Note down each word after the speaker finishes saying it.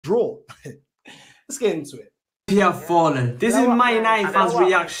draw. Let's get into it. We have fallen. This is Man United fans'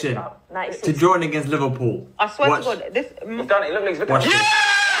 reaction to drawing against Liverpool. I swear to God, this. You've done it. Look, watch this.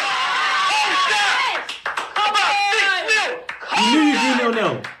 You knew you'd be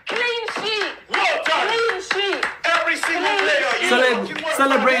 0-0. Clean sheet. Well done. Clean sheet. Every single player.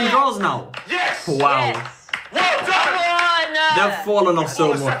 Celebrating draws now. Yes. Wow. Yes. Well done. Come on. They've fallen off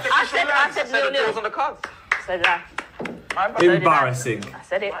so much. I said 0-0. on the cards. Said that. Embarrassing. I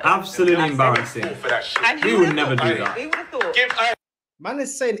said it. Absolutely embarrassing. For that shit. We would never do that. Who would have thought? Give Man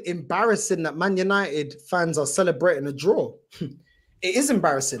is saying embarrassing that Man United fans are celebrating a draw. It is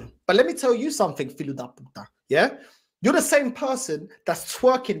embarrassing. But let me tell you something, filho da puta. Yeah? You're the same person that's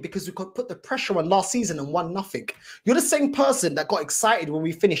twerking because we could put the pressure on last season and won nothing. You're the same person that got excited when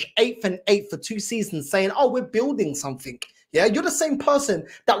we finished 8th and 8th for 2 seasons saying, oh, we're building something. Yeah, you're the same person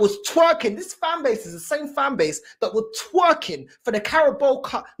that was twerking. This fan base is the same fan base that was twerking for the Carabao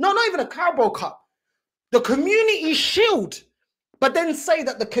Cup. No, not even a Carabao Cup. The Community Shield. But then say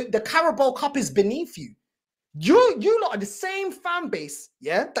that the Carabao Cup is beneath you. You lot are the same fan base,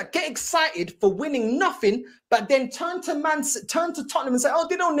 yeah, that get excited for winning nothing, but then turn to Tottenham and say, oh,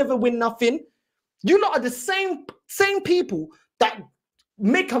 they don't never win nothing. You lot are the same people that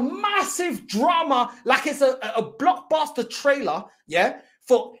make a massive drama like it's a blockbuster trailer, yeah,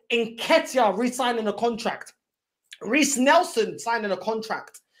 for Nketiah re-signing a contract, Reece Nelson signing a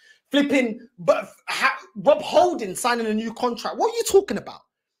contract, flipping Rob Holding signing a new contract. What are you talking about?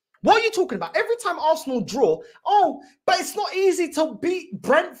 What are you talking about? Every time Arsenal draw, oh, but it's not easy to beat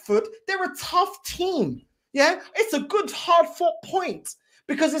Brentford. They're a tough team. Yeah, it's a good hard-fought point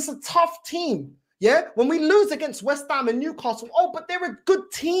because it's a tough team. Yeah, when we lose against West Ham and Newcastle, oh, but they're a good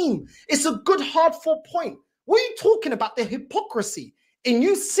team. It's a good hard-fought point. What are you talking about? The hypocrisy in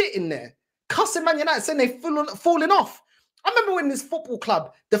you sitting there, cussing Man United, saying they've fallen off. I remember when this football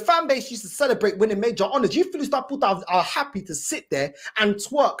club, the fan base used to celebrate winning major honours. You Phillies are happy to sit there and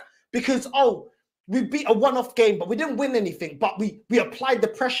twerk because, oh, we beat a one-off game, but we didn't win anything, but we applied the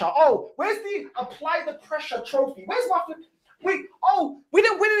pressure. Oh, where's the apply the pressure trophy? Where's my... We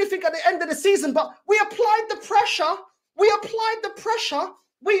didn't win anything at the end of the season, but we applied the pressure. We applied the pressure.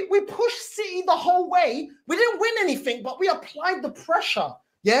 We pushed City the whole way. We didn't win anything, but we applied the pressure.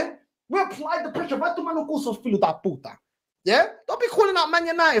 Yeah? We applied the pressure. Yeah? Don't be calling out Man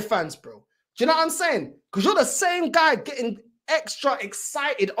United fans, bro. Do you know what I'm saying? Because you're the same guy getting extra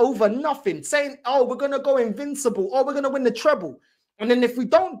excited over nothing, saying, oh, we're going to go invincible, or we're going to win the treble. And then if we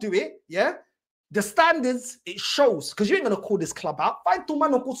don't do it, yeah, the standards, it shows, because you ain't going to call this club out. Don't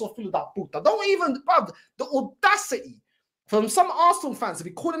even, bruv, the audacity from some Arsenal fans to be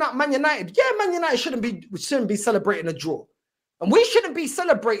calling out Man United. Yeah, Man United shouldn't be celebrating a draw. And we shouldn't be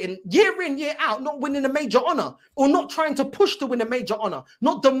celebrating year in, year out, not winning a major honour or not trying to push to win a major honour,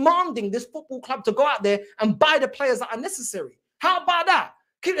 not demanding this football club to go out there and buy the players that are necessary. How about that?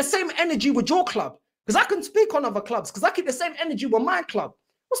 Keep the same energy with your club. Because I can speak on other clubs because I keep the same energy with my club.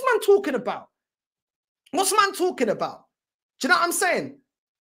 What's man talking about? What's man talking about? Do you know what I'm saying?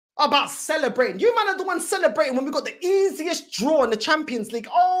 About celebrating. You man are the ones celebrating when we got the easiest draw in the Champions League.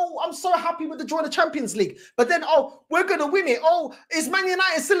 Oh, I'm so happy with the draw in the Champions League. But then, oh, we're going to win it. Oh, is Man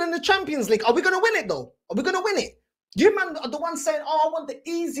United still in the Champions League? Are we going to win it though? Are we going to win it? You man are the ones saying, oh, I want the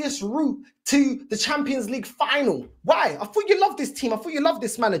easiest route to the Champions League final. Why? I thought you loved this team. I thought you loved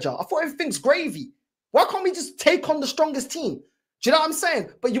this manager. I thought everything's gravy. Why can't we just take on the strongest team? Do you know what I'm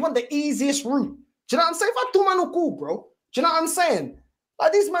saying? But you want the easiest route. Do you know what I'm saying? If I do man no cool, bro. Do you know what I'm saying?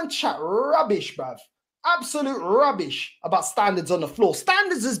 Like these man chat rubbish, bruv. Absolute rubbish about standards on the floor.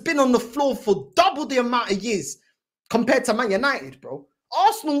 Standards has been on the floor for double the amount of years compared to Man United, bro.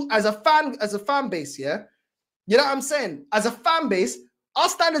 Arsenal as a fan base, yeah. You know what I'm saying? As a fan base, our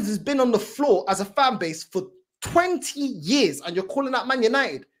standards has been on the floor as a fan base for 20 years, and you're calling out Man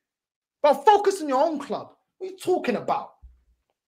United. But focus on your own club. What are you talking about?